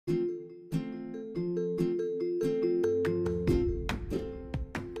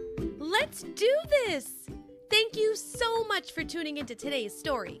Let's do this! Thank you so much for tuning into today's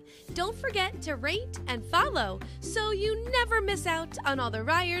story. Don't forget to rate and follow so you never miss out on all the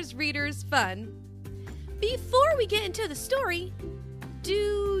Ryers Readers fun. Before we get into the story,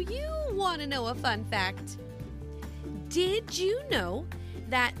 do you want to know a fun fact? Did you know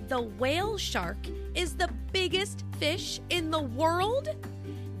that the whale shark is the biggest fish in the world?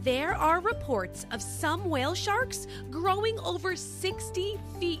 There are reports of some whale sharks growing over 60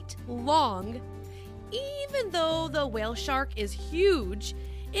 feet long. Even though the whale shark is huge,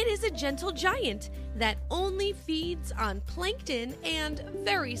 it is a gentle giant that only feeds on plankton and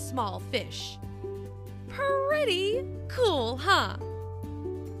very small fish. Pretty cool, huh?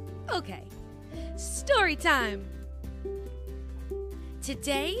 Okay, story time.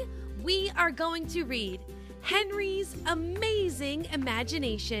 Today, we are going to read Henry's Amazing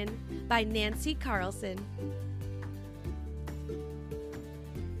Imagination by Nancy Carlson.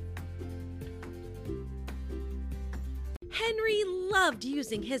 Henry loved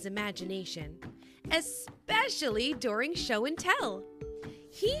using his imagination, especially during show and tell.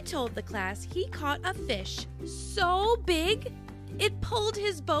 He told the class he caught a fish so big it pulled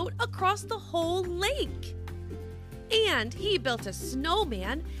his boat across the whole lake. And he built a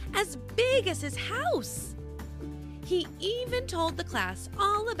snowman as big as his house. He even told the class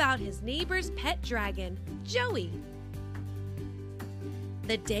all about his neighbor's pet dragon, Joey.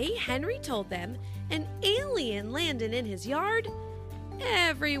 The day Henry told them an alien landed in his yard,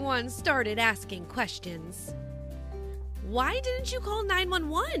 everyone started asking questions. Why didn't you call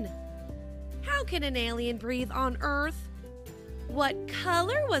 911? How can an alien breathe on Earth? What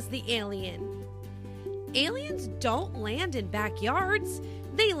color was the alien? Aliens don't land in backyards.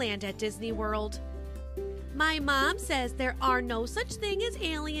 They land at Disney World. My mom says there are no such thing as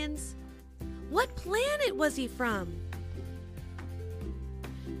aliens. What planet was he from?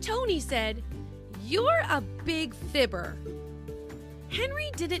 Tony said, "You're a big fibber." Henry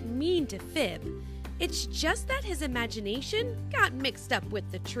didn't mean to fib. It's just that his imagination got mixed up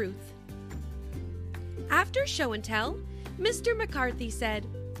with the truth. After show and tell, Mr. McCarthy said,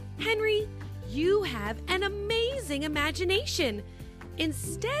 "Henry, you have an amazing imagination.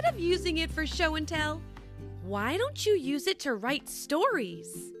 Instead of using it for show and tell, why don't you use it to write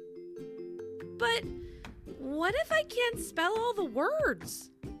stories?" "But what if I can't spell all the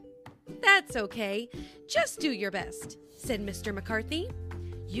words?" "That's okay. Just do your best," said Mr. McCarthy.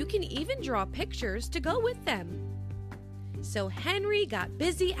 "You can even draw pictures to go with them." So Henry got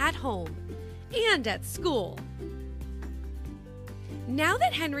busy at home and at school. Now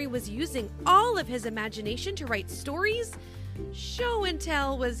that Henry was using all of his imagination to write stories, show and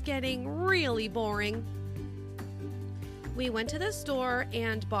tell was getting really boring. We went to the store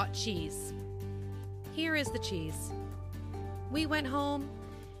and bought cheese. Here is the cheese. We went home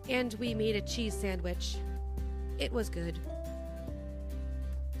and we made a cheese sandwich. It was good.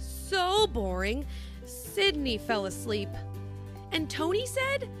 So boring, Sydney fell asleep. And Tony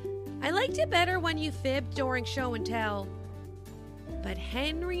said, "I liked it better when you fibbed during show and tell." But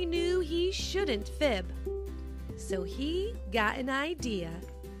Henry knew he shouldn't fib. So he got an idea.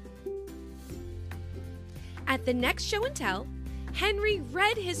 At the next show and tell, Henry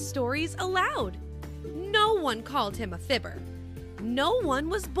read his stories aloud. No one called him a fibber. No one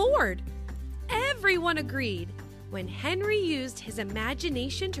was bored. Everyone agreed. When Henry used his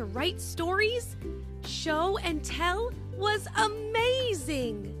imagination to write stories, show and tell was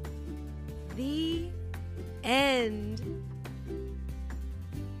amazing. The end.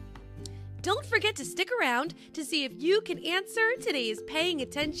 Don't forget to stick around to see if you can answer today's paying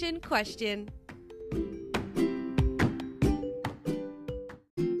attention question.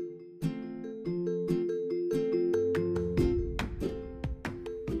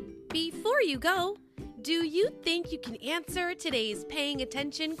 Before you go, do you think you can answer today's paying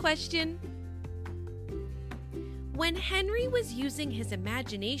attention question? When Henry was using his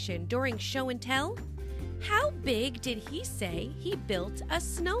imagination during show and tell, how big did he say he built a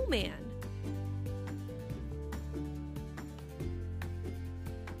snowman?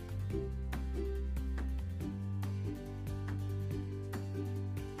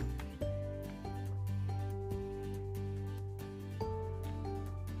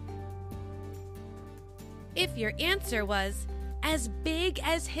 If your answer was as big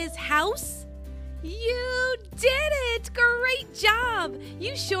as his house, you did it! Great job!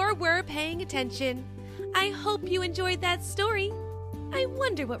 You sure were paying attention. I hope you enjoyed that story. I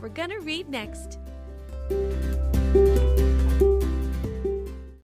wonder what we're gonna read next.